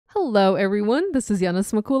Hello everyone, this is Yana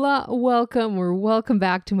Smakula. Welcome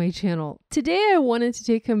back to my channel. Today I wanted to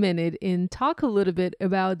take a minute and talk a little bit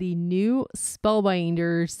about the new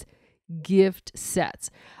Spellbinders gift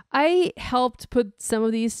sets. I helped put some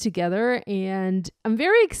of these together and I'm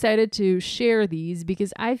very excited to share these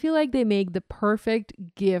because I feel like they make the perfect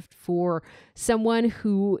gift for someone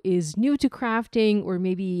who is new to crafting or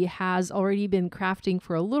maybe has already been crafting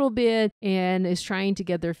for a little bit and is trying to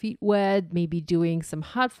get their feet wet, maybe doing some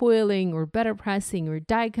hot foiling or better pressing or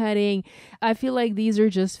die cutting. I feel like these are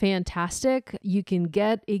just fantastic. You can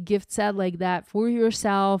get a gift set like that for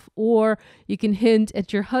yourself, or you can hint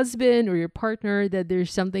at your husband or your partner that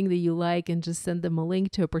there's something that you like and just send them a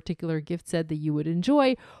link to a particular gift set that you would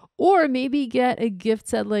enjoy, or maybe get a gift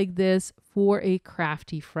set like this for a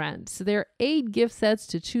crafty friend. So there are 8 gift sets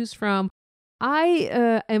to choose from.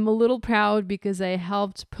 I am a little proud because I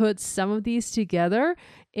helped put some of these together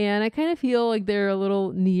and I kind of feel like they're a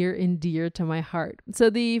little near and dear to my heart.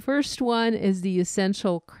 So the first one is the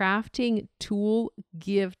Essential Crafting Tool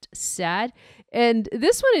Gift Set. And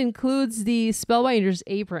this one includes the Spellbinders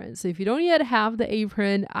apron. So if you don't yet have the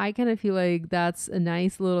apron, I kind of feel like that's a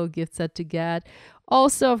nice little gift set to get.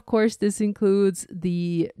 Also, of course, this includes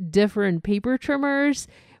the different paper trimmers,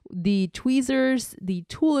 the tweezers, the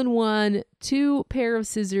tool-in-one, 2 pair of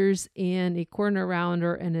scissors, and a corner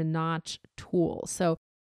rounder and a notch tool. So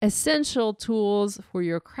essential tools for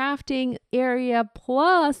your crafting area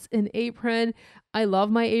plus an apron. I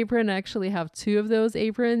love my apron. I actually have 2 of those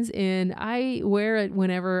aprons and I wear it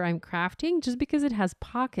whenever I'm crafting just because it has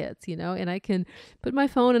pockets, and I can put my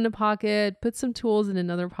phone in a pocket, put some tools in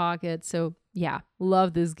another pocket. So yeah,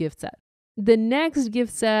 love this gift set. The next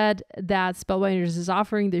gift set that Spellbinders is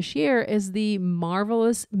offering this year is the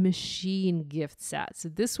Marvelous Machine gift set. So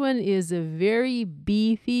this one is a very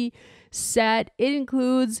beefy set. It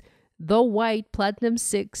includes the white Platinum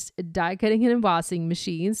 6 die cutting and embossing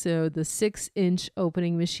machine, so the 6-inch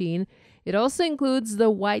opening machine. It also includes the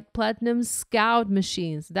white Platinum Scout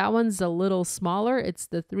machines. That one's a little smaller. It's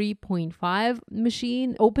the 3.5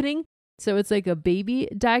 machine opening, so it's like a baby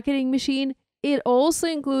die cutting machine. It also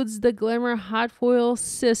includes the Glimmer hot foil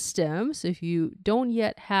system. So if you don't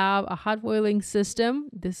yet have a hot foiling system,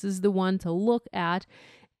 this is the one to look at.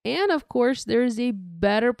 And of course, there's a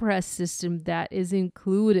BetterPress system that is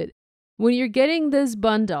included. When you're getting this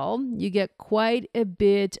bundle, you get quite a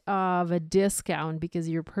bit of a discount because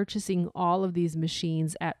you're purchasing all of these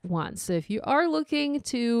machines at once. So if you are looking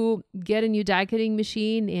to get a new die cutting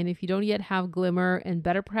machine, and if you don't yet have Glimmer and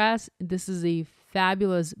BetterPress, this is a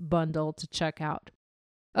fabulous bundle to check out.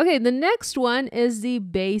 Okay, the next one is the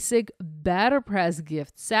basic BetterPress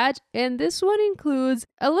gift set, and this one includes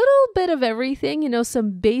a little bit of everything,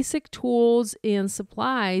 some basic tools and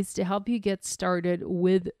supplies to help you get started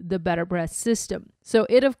with the BetterPress system. So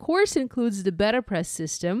it of course includes the BetterPress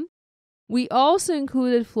system. We also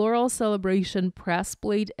included Floral Celebration press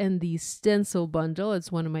plate and the stencil bundle. It's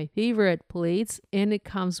one of my favorite plates, and it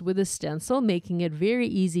comes with a stencil, making it very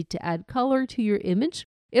easy to add color to your image.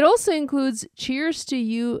 It also includes Cheers to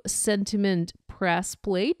You sentiment press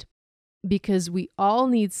plate, because we all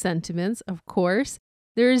need sentiments, of course.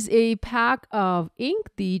 There's a pack of ink,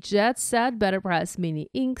 the Jet Set BetterPress Mini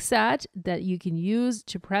Ink Set that you can use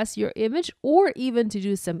to press your image or even to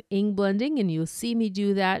do some ink blending, and you'll see me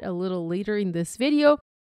do that a little later in this video.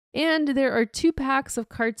 And there are 2 packs of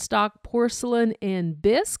cardstock porcelain and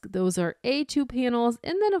bisque. Those are A2 panels,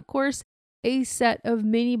 and then of course a set of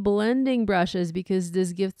mini blending brushes because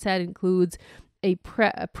this gift set includes a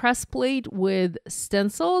press plate with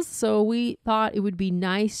stencils. So we thought it would be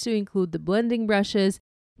nice to include the blending brushes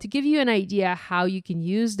to give you an idea how you can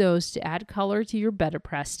use those to add color to your better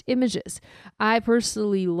pressed images. I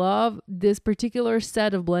personally love this particular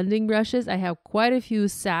set of blending brushes. I have quite a few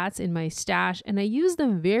sets in my stash and I use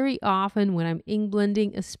them very often when I'm ink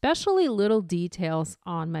blending, especially little details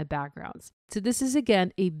on my backgrounds. So this is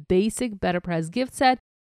again a basic BetterPress gift set.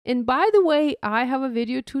 And by the way, I have a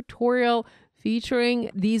video tutorial featuring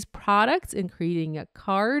these products and creating a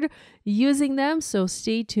card using them, so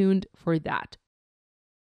stay tuned for that.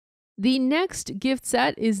 The next gift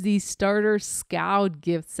set is the Starter Scout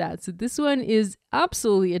gift set. So this one is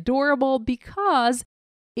absolutely adorable because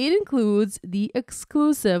it includes the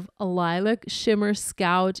exclusive Lilac Shimmer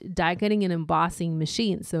Scout die cutting and embossing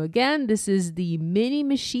machine. So again, this is the mini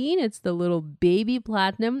machine. It's the little baby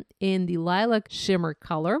platinum in the Lilac Shimmer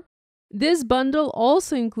color. This bundle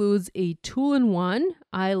also includes a tool-in-one.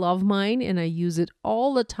 I love mine and I use it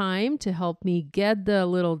all the time to help me get the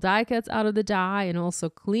little die cuts out of the die and also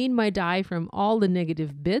clean my die from all the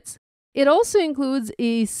negative bits. It also includes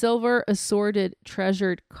a silver assorted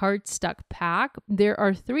treasured cardstock pack. There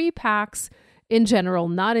are 3 packs in general,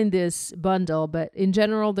 not in this bundle, but in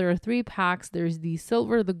general, there are 3 packs. There's the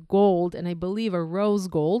silver, the gold, and I believe a rose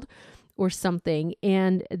gold or something,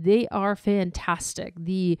 and they are fantastic.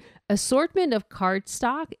 The assortment of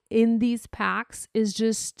cardstock in these packs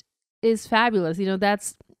is fabulous.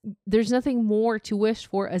 There's nothing more to wish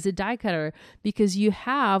for as a die cutter, because you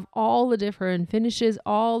have all the different finishes,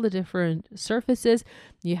 all the different surfaces.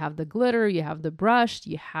 You have the glitter, you have the brushed,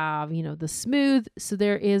 you have, the smooth. So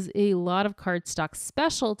there is a lot of cardstock,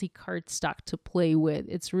 specialty cardstock to play with.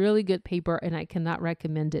 It's really good paper, and I cannot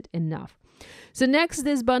recommend it enough. So next,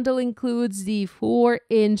 this bundle includes the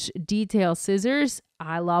 4-inch detail scissors.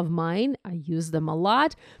 I love mine. I use them a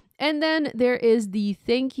lot. And then there is the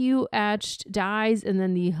thank you etched dies, and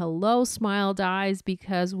then the hello smile dies,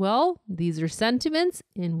 because, well, these are sentiments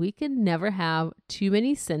and we can never have too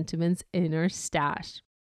many sentiments in our stash.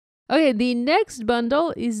 Okay, the next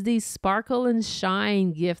bundle is the Sparkle and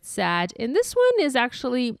Shine gift set. And this one is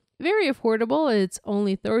actually very affordable. It's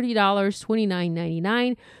only $30,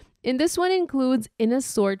 $29.99. And this one includes an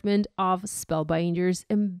assortment of Spellbinders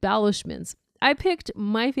embellishments. I picked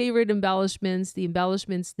my favorite embellishments, the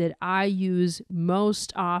embellishments that I use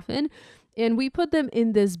most often, and we put them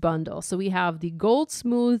in this bundle. So we have the gold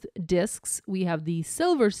smooth discs, we have the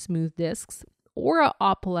silver smooth discs, aura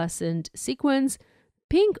opalescent sequins,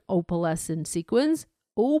 pink opalescent sequins,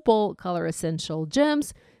 opal color essential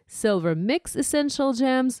gems, silver mix essential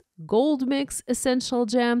gems, gold mix essential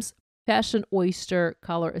gems, fashion oyster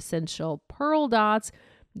color essential pearl dots,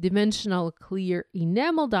 dimensional clear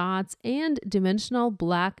enamel dots, and dimensional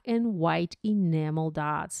black and white enamel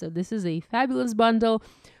dots. So this is a fabulous bundle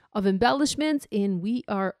of embellishments, and we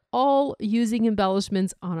are all using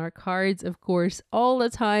embellishments on our cards, of course, all the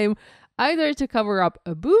time, either to cover up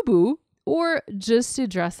a boo-boo or just to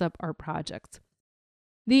dress up our project.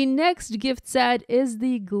 The next gift set is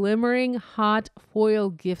the Glimmering Hot Foil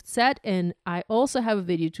gift set, and I also have a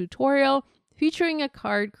video tutorial featuring a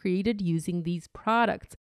card created using these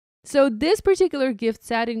products. So this particular gift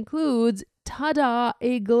set includes, ta-da,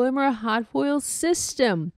 a Glimmer Hot Foil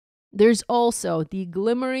system. There's also the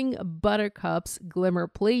Glimmering Buttercups Glimmer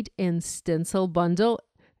Plate and Stencil Bundle.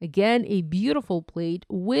 Again, a beautiful plate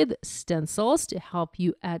with stencils to help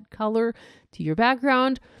you add color to your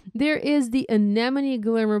background. There is the Anemone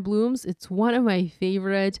Glimmer Blooms. It's one of my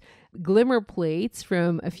favorite glimmer plates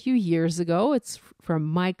from a few years ago. It's from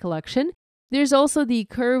my collection. There's also the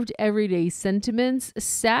Curved Everyday Sentiments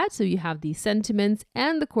set. So you have the sentiments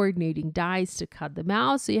and the coordinating dies to cut them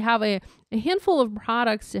out. So you have a handful of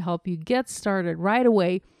products to help you get started right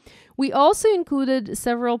away. We also included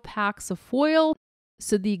several packs of foil.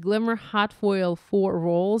 So the Glimmer Hot Foil 4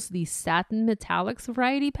 rolls, the Satin Metallics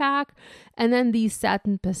variety pack, and then the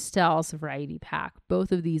Satin Pastels variety pack.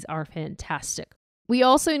 Both of these are fantastic. We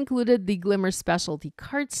also included the Glimmer Specialty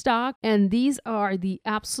cardstock, and these are the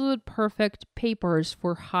absolute perfect papers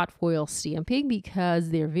for hot foil stamping because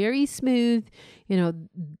they're very smooth.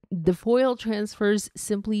 The foil transfers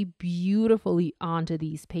simply beautifully onto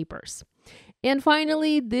these papers. And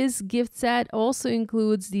finally, this gift set also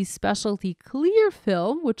includes the specialty clear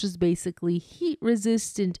film, which is basically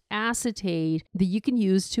heat-resistant acetate that you can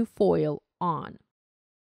use to foil on.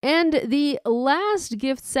 And the last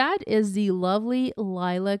gift set is the lovely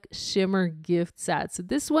Lilac Shimmer gift set. So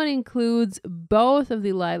this one includes both of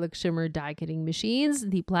the Lilac Shimmer die cutting machines,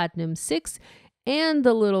 the Platinum 6 and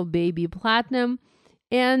the little baby Platinum.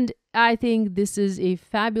 And I think this is a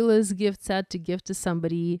fabulous gift set to give to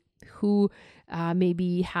somebody who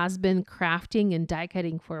maybe has been crafting and die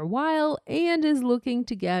cutting for a while and is looking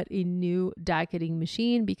to get a new die cutting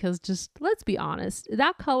machine, because just let's be honest,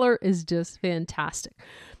 that color is just fantastic.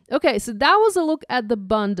 Okay, so that was a look at the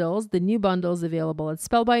bundles, the new bundles available at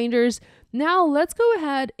Spellbinders. Now let's go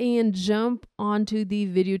ahead and jump onto the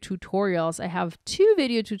video tutorials. I have 2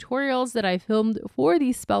 video tutorials that I filmed for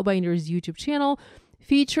the Spellbinders YouTube channel,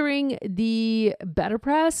 featuring the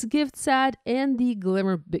BetterPress gift set and the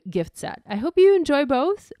Glimmer gift set. I hope you enjoy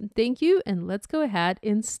both. Thank you, and let's go ahead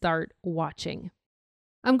and start watching.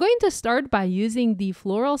 I'm going to start by using the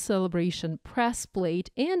Floral Celebration press plate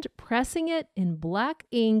and pressing it in black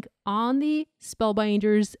ink on the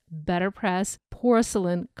Spellbinders BetterPress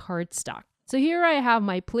porcelain cardstock. So here I have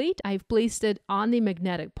my plate. I've placed it on the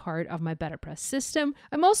magnetic part of my BetterPress system.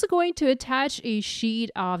 I'm also going to attach a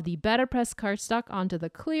sheet of the BetterPress cardstock onto the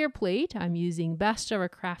clear plate. I'm using Best Ever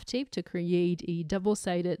craft tape to create a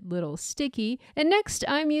double-sided little sticky. And next,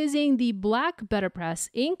 I'm using the black BetterPress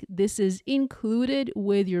ink. This is included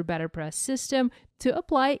with your BetterPress system to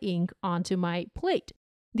apply ink onto my plate.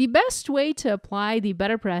 The best way to apply the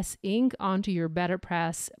BetterPress ink onto your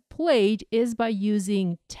BetterPress plate is by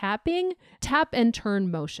using tap and turn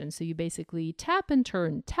motion. So you basically tap and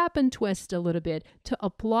turn, tap and twist a little bit to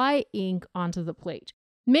apply ink onto the plate.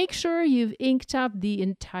 Make sure you've ink tapped the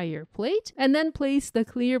entire plate and then place the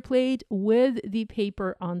clear plate with the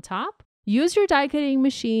paper on top. Use your die cutting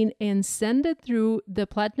machine and send it through the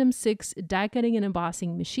Platinum 6 die cutting and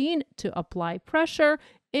embossing machine to apply pressure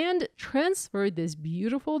and transfer this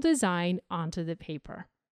beautiful design onto the paper.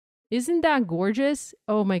 Isn't that gorgeous?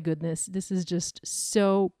 Oh my goodness, this is just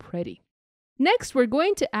so pretty. Next, we're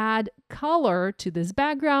going to add color to this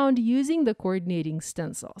background using the coordinating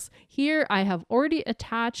stencils. Here, I have already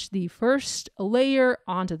attached the first layer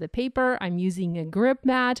onto the paper. I'm using a grip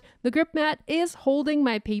mat. The grip mat is holding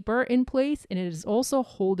my paper in place and it is also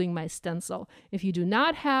holding my stencil. If you do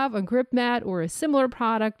not have a grip mat or a similar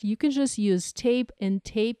product, you can just use tape and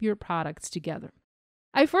tape your products together.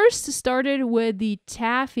 I first started with the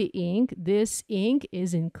taffy ink. This ink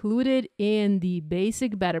is included in the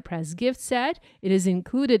basic BetterPress gift set. It is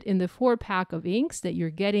included in the 4-pack of inks that you're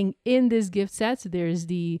getting in this gift set. So there's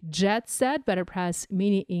the Jet set, BetterPress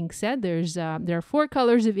mini ink set. There are 4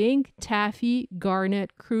 colors of ink: taffy,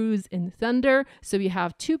 garnet, cruise, and thunder. So you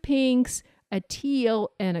have 2 pinks, a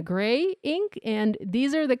teal, and a gray ink, and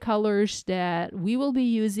these are the colors that we will be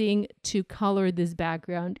using to color this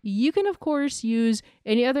background. You can of course use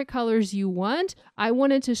any other colors you want. I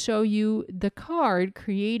wanted to show you the card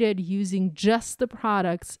created using just the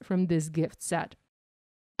products from this gift set.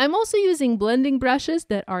 I'm also using blending brushes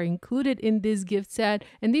that are included in this gift set,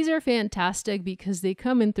 and these are fantastic because they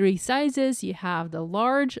come in 3 sizes. You have the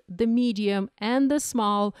large, the medium, and the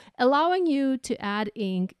small, allowing you to add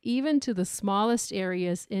ink even to the smallest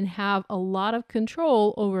areas and have a lot of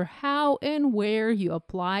control over how and where you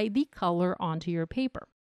apply the color onto your paper.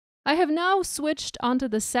 I have now switched onto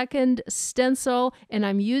the second stencil, and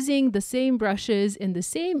I'm using the same brushes and the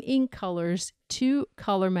same ink colors to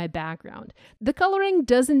color my background. The coloring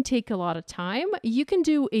doesn't take a lot of time. You can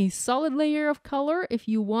do a solid layer of color if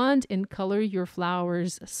you want and color your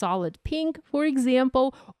flowers solid pink, for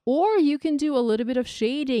example, or you can do a little bit of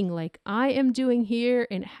shading like I am doing here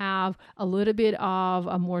and have a little bit of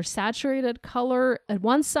a more saturated color at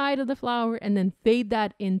one side of the flower and then fade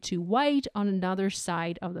that into white on another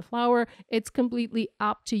side of the flower. It's completely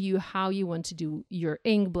up to you how you want to do your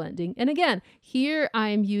ink blending. And again, here I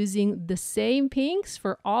am using the same pinks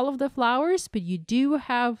for all of the flowers, but you do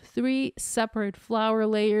have 3 separate flower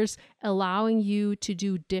layers allowing you to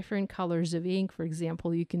do different colors of ink. For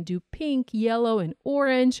example, you can do pink, yellow, and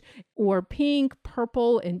orange, or pink,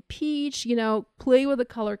 purple, and peach. Play with the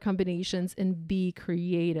color combinations and be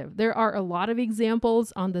creative. There are a lot of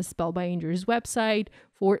examples on the Spellbinders website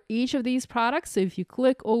for each of these products. So if you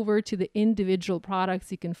click over to the individual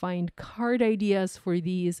products, you can find card ideas for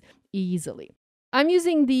these easily. I'm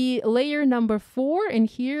using the layer number 4, and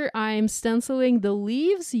here I'm stenciling the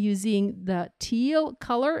leaves using the teal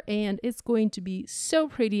color, and it's going to be so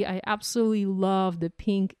pretty. I absolutely love the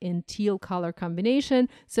pink and teal color combination.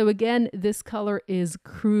 So again, this color is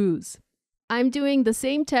Cruise. I'm doing the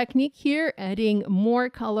same technique here, adding more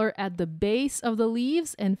color at the base of the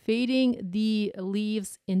leaves and fading the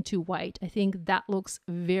leaves into white. I think that looks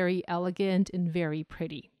very elegant and very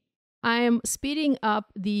pretty. I am speeding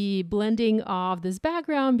up the blending of this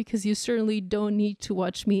background because you certainly don't need to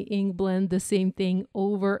watch me ink blend the same thing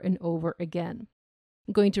over and over again.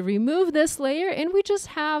 I'm going to remove this layer and we just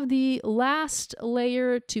have the last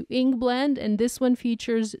layer to ink blend, and this one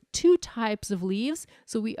features 2 types of leaves.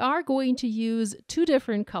 So we are going to use 2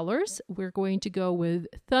 different colors. We're going to go with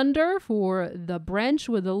Thunder for the branch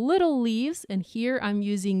with the little leaves, and here I'm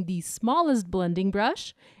using the smallest blending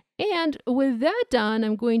brush. And with that done,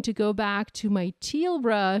 I'm going to go back to my teal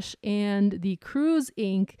brush and the Cruise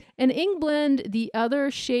ink and ink blend the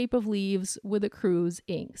other shape of leaves with the Cruise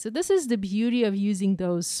ink. So this is the beauty of using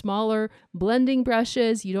those smaller blending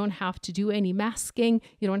brushes. You don't have to do any masking.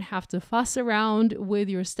 You don't have to fuss around with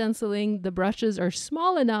your stenciling. The brushes are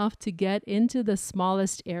small enough to get into the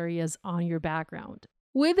smallest areas on your background.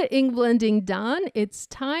 With the ink blending done, it's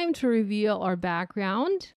time to reveal our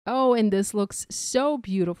background. Oh, and this looks so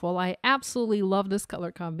beautiful. I absolutely love this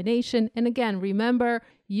color combination. And again, remember,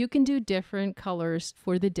 you can do different colors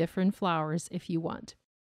for the different flowers if you want.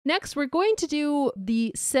 Next, we're going to do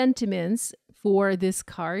the sentiments for this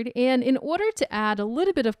card. And in order to add a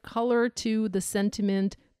little bit of color to the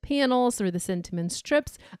sentiment panels or the sentiment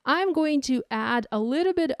strips, I'm going to add a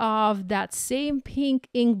little bit of that same pink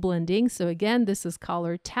ink blending. So again, this is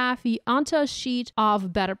colored taffy onto a sheet of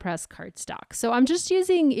BetterPress cardstock. So I'm just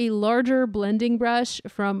using a larger blending brush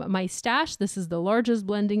from my stash. This is the largest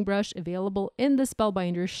blending brush available in the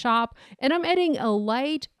Spellbinders shop. And I'm adding a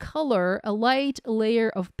light color, a light layer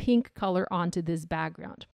of pink color onto this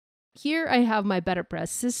background. Here I have my BetterPress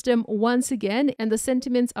system once again, and the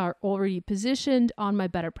sentiments are already positioned on my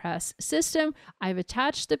BetterPress system. I've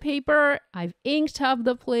attached the paper, I've inked up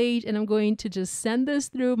the plate, and I'm going to just send this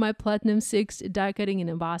through my Platinum 6 die cutting and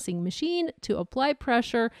embossing machine to apply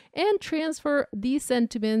pressure and transfer these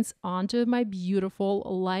sentiments onto my beautiful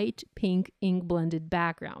light pink ink blended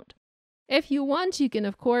background. If you want, you can,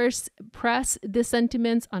 of course, press the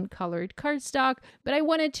sentiments on colored cardstock, but I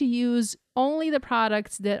wanted to use only the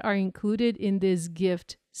products that are included in this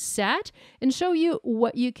gift set and show you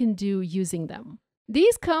what you can do using them.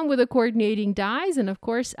 These come with the coordinating dies, and of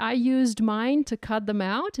course I used mine to cut them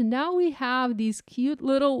out, and now we have these cute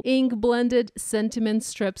little ink blended sentiment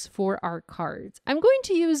strips for our cards. I'm going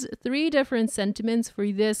to use 3 different sentiments for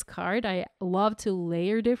this card. I love to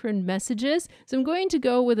layer different messages, so I'm going to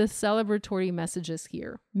go with the celebratory messages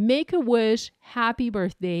here. Make a wish, happy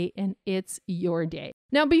birthday, and it's your day.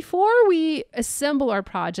 Now, before we assemble our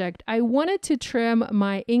project, I wanted to trim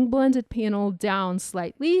my ink blended panel down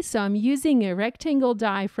slightly, so I'm using a rectangle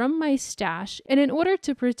die from my stash. And in order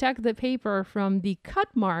to protect the paper from the cut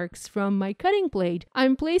marks from my cutting plate,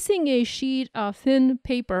 I'm placing a sheet of thin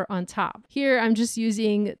paper on top. Here, I'm just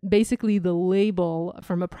using basically the label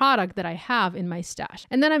from a product that I have in my stash.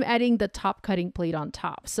 And then I'm adding the top cutting plate on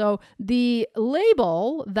top. So the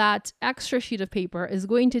label, that extra sheet of paper, is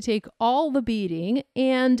going to take all the beading,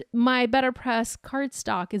 and my BetterPress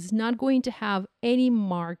cardstock is not going to have any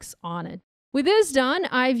marks on it. With this done,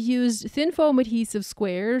 I've used thin foam adhesive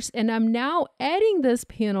squares, and I'm now adding this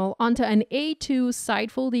panel onto an A2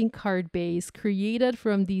 side folding card base created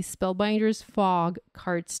from the Spellbinders Fog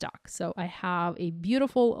cardstock. So I have a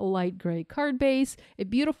beautiful light gray card base, a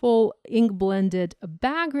beautiful ink blended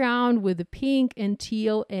background with the pink and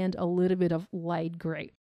teal and a little bit of light gray.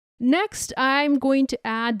 Next, I'm going to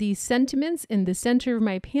add these sentiments in the center of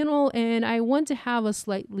my panel, and I want to have a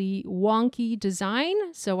slightly wonky design,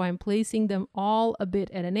 so I'm placing them all a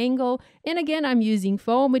bit at an angle. And again, I'm using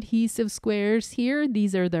foam adhesive squares here.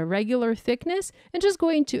 These are the regular thickness, and just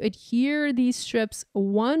going to adhere these strips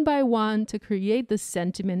one by one to create the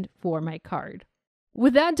sentiment for my card.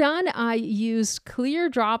 With that done, I used clear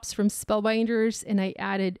drops from Spellbinders, and I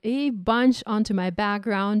added a bunch onto my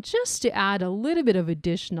background just to add a little bit of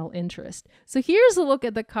additional interest. So here's a look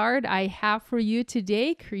at the card I have for you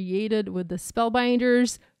today, created with the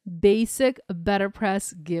Spellbinders Basic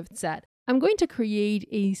BetterPress gift set. I'm going to create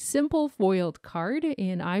a simple foiled card,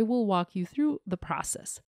 and I will walk you through the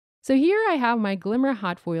process. So here I have my Glimmer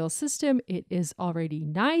hot foil system. It is already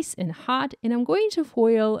nice and hot, and I'm going to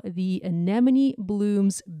foil the Anemone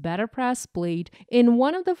Blooms BetterPress blade in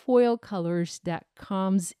one of the foil colors that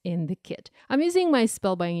comes in the kit. I'm using my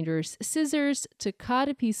Spellbinders scissors to cut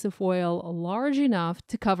a piece of foil large enough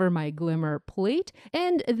to cover my Glimmer plate,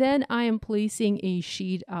 and then I am placing a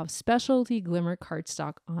sheet of specialty Glimmer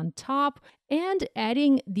cardstock on top and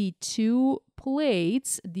adding the 2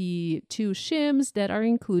 plates, the 2 shims that are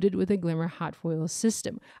included with the Glimmer hot foil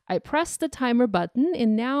system. I press the timer button,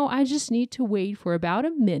 and now I just need to wait for about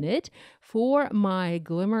a minute for my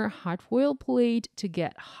Glimmer hot foil plate to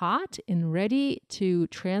get hot and ready to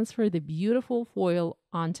transfer the beautiful foil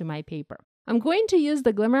onto my paper. I'm going to use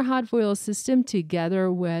the Glimmer hot foil system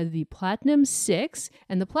together with the Platinum 6,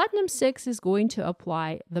 and the Platinum 6 is going to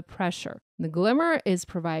apply the pressure. The Glimmer is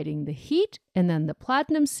providing the heat, and then the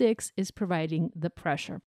Platinum 6 is providing the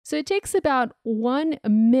pressure. So it takes about 1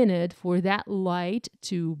 minute for that light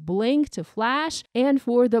to blink, to flash, and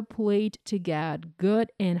for the plate to get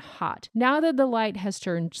good and hot. Now that the light has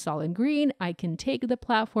turned solid green, I can take the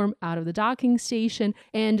platform out of the docking station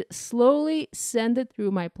and slowly send it through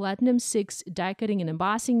my Platinum 6 die cutting and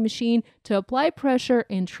embossing machine to apply pressure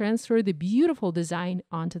and transfer the beautiful design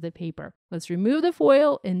onto the paper. Let's remove the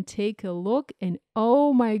foil and take a look, and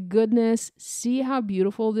oh my goodness, see how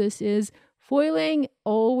beautiful this is. Foiling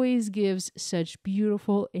always gives such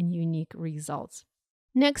beautiful and unique results.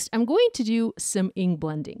 Next, I'm going to do some ink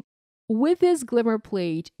blending. With this Glimmer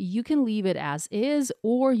plate, you can leave it as is,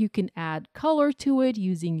 or you can add color to it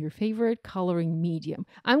using your favorite coloring medium.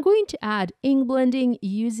 I'm going to add ink blending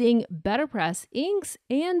using BetterPress inks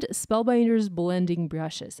and Spellbinders blending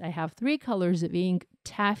brushes. I have 3 colors of ink: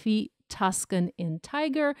 taffy, Tuscan and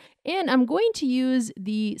Tiger. And I'm going to use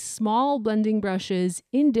the small blending brushes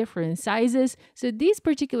in different sizes. So these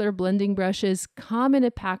particular blending brushes come in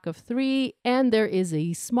a pack of 3, and there is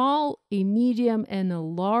a small, a medium, and a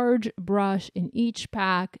large brush in each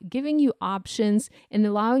pack, giving you options and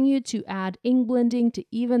allowing you to add ink blending to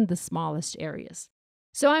even the smallest areas.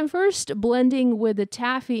 So I'm first blending with the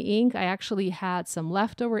taffy ink. I actually had some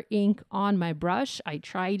leftover ink on my brush. I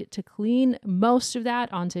tried to clean most of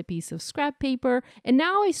that onto a piece of scrap paper. And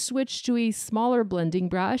now I switched to a smaller blending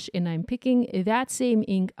brush, and I'm picking that same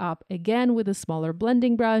ink up again with a smaller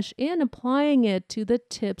blending brush and applying it to the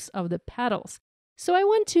tips of the petals. So I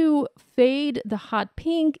want to fade the hot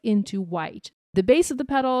pink into white. The base of the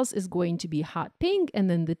petals is going to be hot pink, and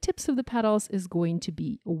then the tips of the petals is going to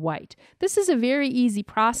be white. This is a very easy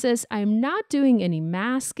process. I'm not doing any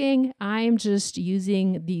masking. I'm just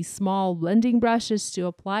using these small blending brushes to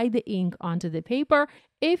apply the ink onto the paper.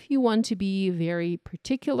 If you want to be very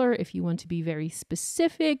particular, if you want to be very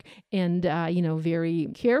specific and, very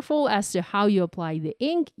careful as to how you apply the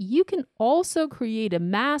ink, you can also create a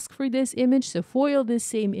mask for this image. So foil this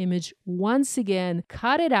same image once again,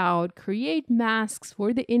 cut it out, create masks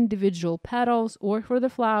for the individual petals or for the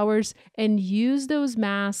flowers, and use those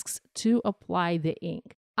masks to apply the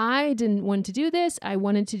ink. I didn't want to do this. I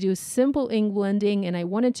wanted to do simple ink blending, and I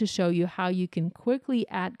wanted to show you how you can quickly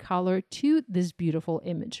add color to this beautiful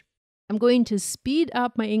image. I'm going to speed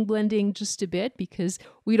up my ink blending just a bit because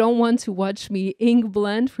we don't want to watch me ink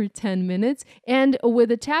blend for 10 minutes. And with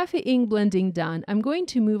the taffy ink blending done, I'm going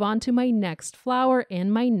to move on to my next flower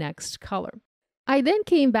and my next color. I then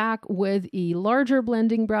came back with a larger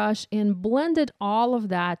blending brush and blended all of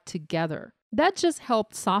that together. That just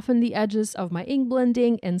helped soften the edges of my ink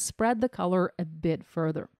blending and spread the color a bit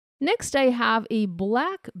further. Next, I have a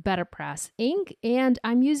black BetterPress ink, and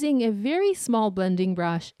I'm using a very small blending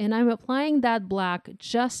brush, and I'm applying that black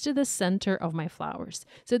just to the center of my flowers.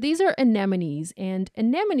 So these are anemones, and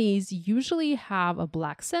anemones usually have a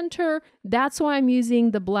black center. That's why I'm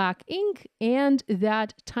using the black ink and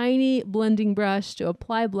that tiny blending brush to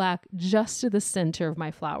apply black just to the center of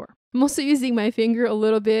my flower. I'm also using my finger a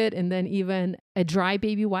little bit and then even a dry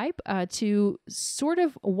baby wipe to sort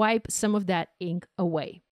of wipe some of that ink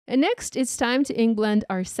away. And next, it's time to ink blend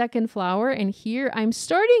our second flower. And here I'm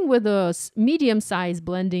starting with a medium-sized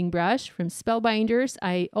blending brush from Spellbinders.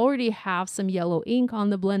 I already have some yellow ink on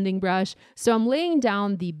the blending brush, so I'm laying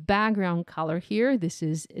down the background color here. This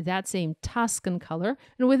is that same Tuscan color.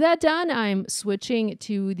 And with that done, I'm switching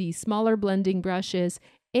to the smaller blending brushes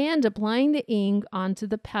and applying the ink onto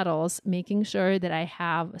the petals, making sure that I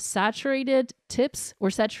have saturated tips or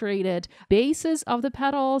saturated bases of the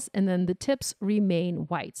petals, and then the tips remain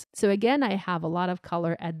white. So again, I have a lot of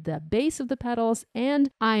color at the base of the petals, and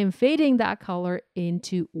I am fading that color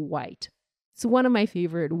into white. It's one of my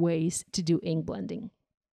favorite ways to do ink blending.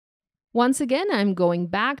 Once again, I'm going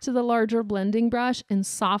back to the larger blending brush and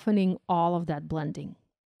softening all of that blending.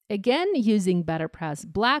 Again, using BetterPress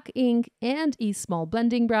black ink and a small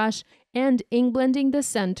blending brush and ink blending the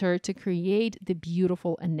center to create the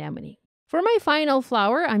beautiful anemone. For my final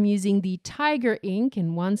flower, I'm using the Tiger ink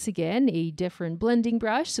and once again, a different blending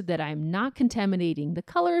brush so that I'm not contaminating the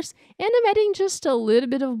colors, and I'm adding just a little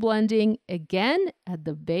bit of blending again at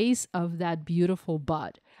the base of that beautiful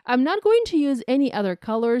bud. I'm not going to use any other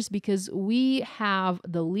colors because we have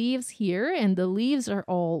the leaves here and the leaves are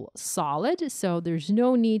all solid, so there's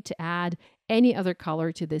no need to add any other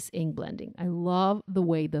color to this ink blending. I love the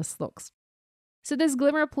way this looks. So this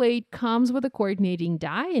glimmer plate comes with a coordinating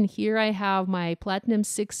die, and here I have my Platinum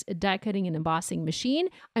 6 die cutting and embossing machine.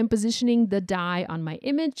 I'm positioning the die on my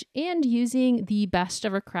image and using the Best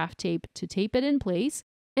Ever craft tape to tape it in place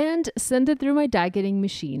and send it through my die cutting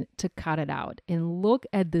machine to cut it out. And look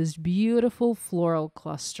at this beautiful floral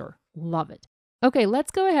cluster. Love it. Okay, let's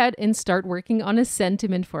go ahead and start working on a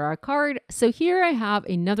sentiment for our card. So here I have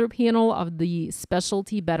another panel of the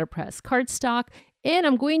specialty BetterPress cardstock, and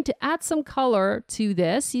I'm going to add some color to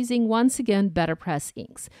this using, once again, BetterPress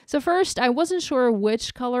inks. So first, I wasn't sure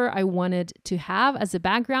which color I wanted to have as a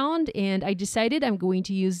background, and I decided I'm going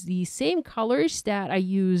to use the same colors that I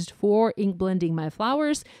used for ink blending my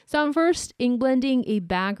flowers. So I'm first ink blending a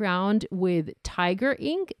background with Tiger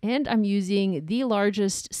ink, and I'm using the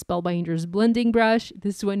largest Spellbinders blending brush.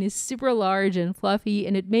 This one is super large and fluffy,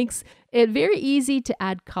 and it makes it very easy to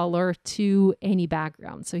add color to any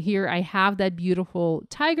background. So here I have that beautiful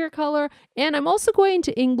tiger color, and I'm also going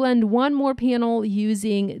to ink blend one more panel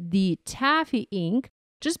using the taffy ink.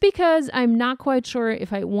 just because I'm not quite sure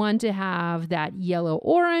if I want to have that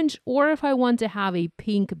yellow-orange or if I want to have a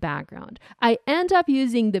pink background. I end up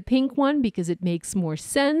using the pink one because it makes more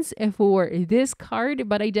sense for this card,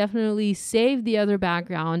 but I definitely save the other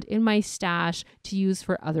background in my stash to use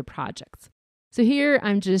for other projects. So here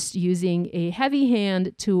I'm just using a heavy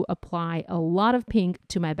hand to apply a lot of pink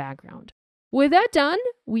to my background. With that done,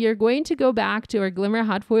 we are going to go back to our Glimmer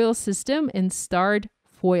hot foil system and start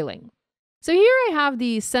foiling. So here I have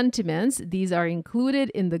the sentiments. These are included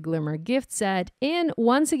in the Glimmer gift set. And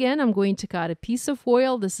once again, I'm going to cut a piece of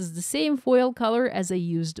foil. This is the same foil color as I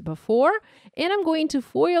used before. And I'm going to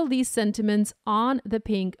foil these sentiments on the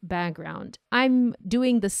pink background. I'm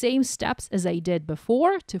doing the same steps as I did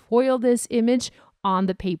before to foil this image on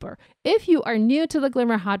the paper. If you are new to the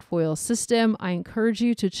Glimmer hot foil system, I encourage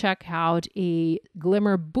you to check out a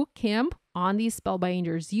Glimmer bootcamp on the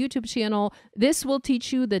Spellbinders YouTube channel. This will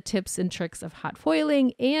teach you the tips and tricks of hot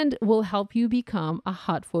foiling and will help you become a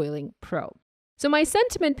hot foiling pro. So my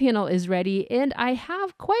sentiment panel is ready and I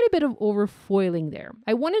have quite a bit of overfoiling there.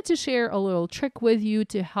 I wanted to share a little trick with you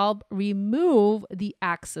to help remove the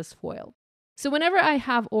excess foil. So whenever I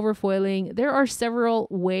have overfoiling, there are several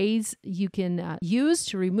ways you can use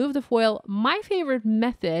to remove the foil. My favorite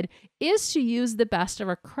method is to use the Best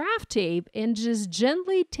Ever craft tape and just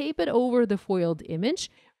gently tape it over the foiled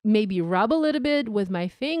image, maybe rub a little bit with my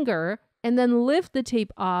finger, and then lift the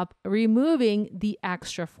tape up, removing the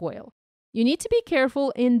extra foil. You need to be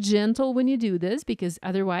careful and gentle when you do this because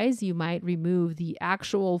otherwise you might remove the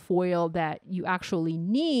actual foil that you actually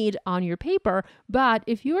need on your paper. But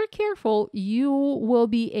if you are careful, you will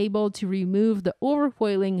be able to remove the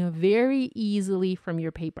overfoiling very easily from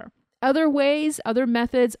your paper. Other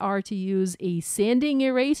methods are to use a sanding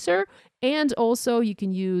eraser, and also you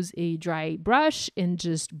can use a dry brush and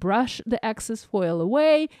just brush the excess foil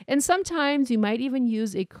away. And sometimes you might even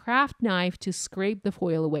use a craft knife to scrape the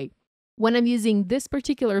foil away. When I'm using this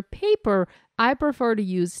particular paper, I prefer to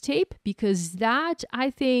use tape because that,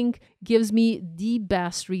 I think, gives me the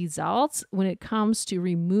best results when it comes to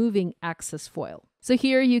removing excess foil. So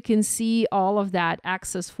here you can see all of that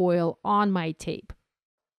excess foil on my tape.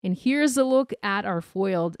 And here's a look at our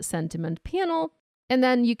foiled sentiment panel. And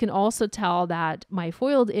then you can also tell that my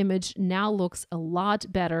foiled image now looks a lot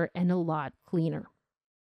better and a lot cleaner.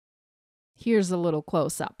 Here's a little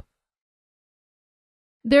close-up.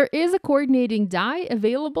 There is a coordinating die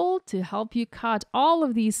available to help you cut all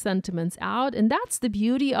of these sentiments out, and that's the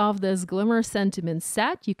beauty of this Glimmer sentiment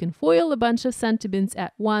set. You can foil a bunch of sentiments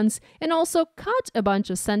at once and also cut a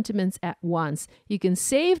bunch of sentiments at once. You can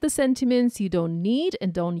save the sentiments you don't need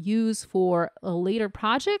and don't use for a later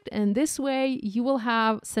project, and this way you will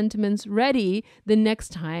have sentiments ready the next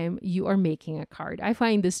time you are making a card. I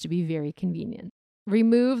find this to be very convenient.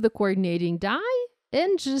 Remove the coordinating die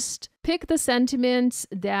and just pick the sentiments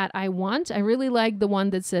that I want. I really like the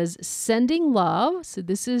one that says sending love. So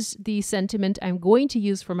this is the sentiment I'm going to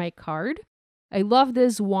use for my card. I love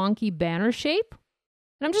this wonky banner shape.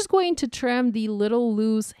 And I'm just going to trim the little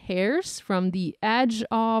loose hairs from the edge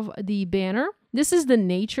of the banner. This is the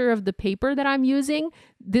nature of the paper that I'm using.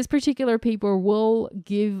 This particular paper will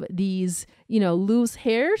give these, loose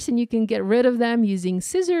hairs, and you can get rid of them using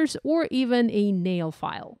scissors or even a nail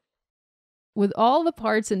file. With all the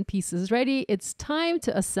parts and pieces ready, it's time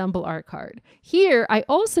to assemble our card. Here, I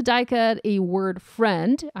also die cut a word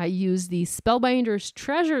friend. I use the Spellbinders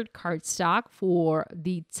Treasured cardstock for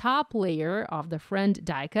the top layer of the friend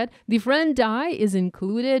die cut. The friend die is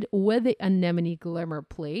included with the Anemone Glimmer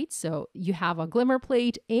plate. So you have a glimmer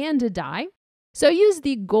plate and a die. So I use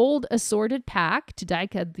the gold assorted pack to die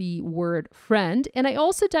cut the word friend, and I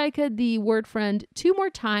also die cut the word friend 2 more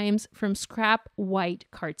times from scrap white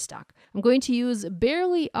cardstock. I'm going to use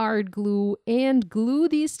Barely Art glue and glue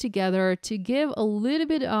these together to give a little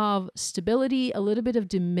bit of stability, a little bit of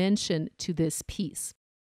dimension to this piece.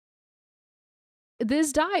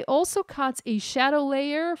 This die also cuts a shadow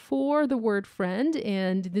layer for the word friend,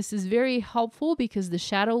 and this is very helpful because the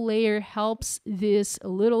shadow layer helps this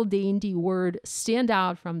little dainty word stand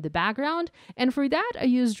out from the background. And for that, I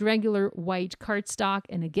used regular white cardstock,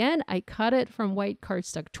 and again, I cut it from white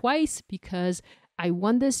cardstock twice because I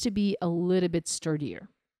want this to be a little bit sturdier.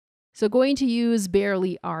 So going to use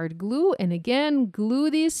Barely Art glue, and again,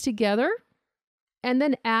 glue these together. And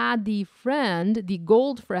then add the friend, the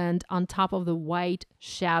gold friend, on top of the white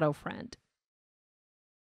shadow friend.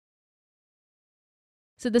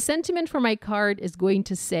 So the sentiment for my card is going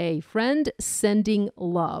to say, friend sending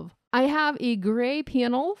love. I have a gray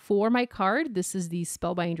panel for my card. This is the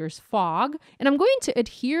Spellbinders Fog, and I'm going to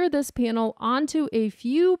adhere this panel onto a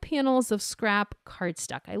few panels of scrap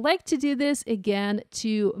cardstock. I like to do this again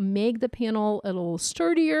to make the panel a little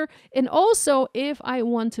sturdier, and also if I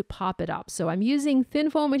want to pop it up. So I'm using thin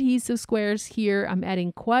foam adhesive squares here. I'm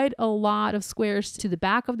adding quite a lot of squares to the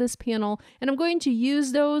back of this panel, and I'm going to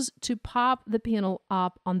use those to pop the panel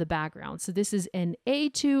up on the background. So this is an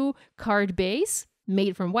A2 card base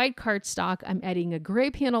made from white cardstock. I'm adding a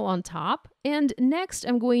gray panel on top. And next,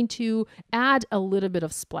 I'm going to add a little bit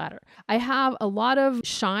of splatter. I have a lot of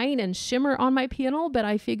shine and shimmer on my panel, but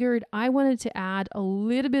I figured I wanted to add a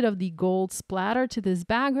little bit of the gold splatter to this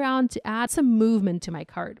background to add some movement to my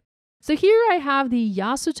card. So here I have the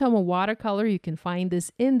Yasutoma watercolor. You can find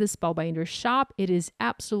this in the Spellbinders shop. It is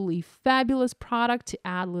absolutely fabulous product to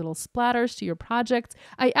add little splatters to your projects.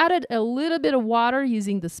 I added a little bit of water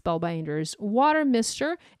using the Spellbinders water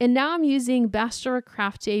mister, and now I'm using Bester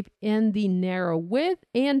craft tape in the narrow width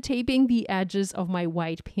and taping the edges of my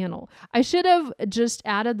white panel. I should have just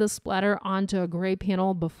added the splatter onto a gray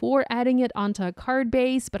panel before adding it onto a card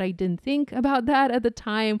base, but I didn't think about that at the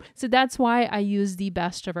time, so that's why I used the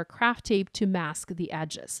Bester craft tape to mask the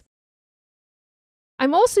edges.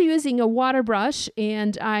 I'm also using a water brush,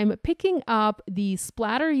 and I'm picking up the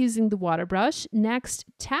splatter using the water brush, next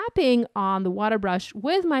tapping on the water brush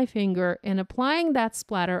with my finger and applying that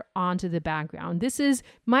splatter onto the background. This is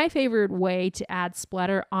my favorite way to add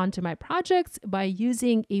splatter onto my projects, by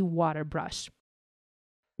using a water brush.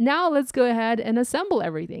 Now let's go ahead and assemble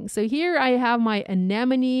everything. So here I have my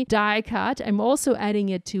anemone die cut. I'm also adding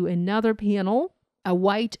it to another panel, a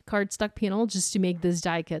white cardstock panel, just to make this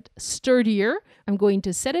die cut sturdier. I'm going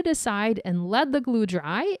to set it aside and let the glue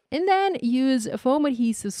dry, and then use foam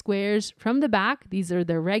adhesive squares from the back. These are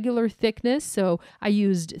the regular thickness, so I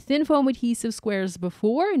used thin foam adhesive squares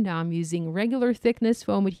before. Now I'm using regular thickness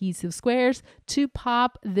foam adhesive squares to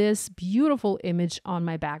pop this beautiful image on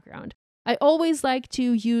my background. I always like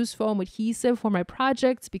to use foam adhesive for my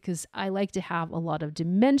projects because I like to have a lot of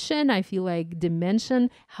dimension. I feel like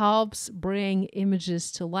dimension helps bring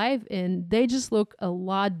images to life, and they just look a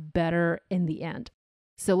lot better in the end.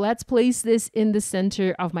 So let's place this in the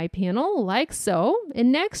center of my panel like so.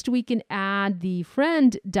 And next we can add the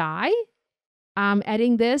friend die. I'm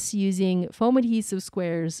adding this using foam adhesive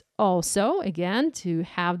squares also, again, to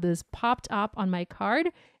have this popped up on my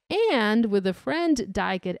card. And with the friend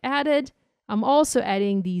die cut added, I'm also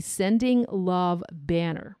adding the Sending Love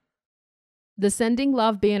banner. The Sending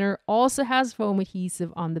Love banner also has foam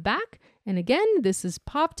adhesive on the back. And again, this is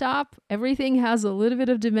popped up. Everything has a little bit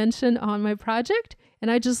of dimension on my project,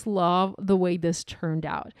 and I just love the way this turned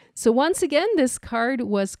out. So once again, this card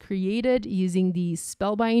was created using the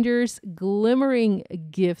Spellbinders Glimmering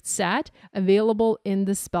gift set, available in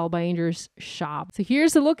the Spellbinders shop. So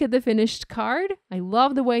here's a look at the finished card. I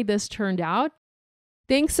love the way this turned out.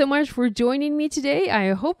 Thanks so much for joining me today.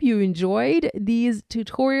 I hope you enjoyed these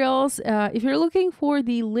tutorials. If you're looking for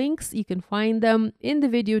the links, you can find them in the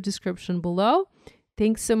video description below.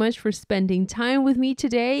 Thanks so much for spending time with me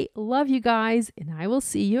today. Love you guys, and I will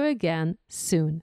see you again soon.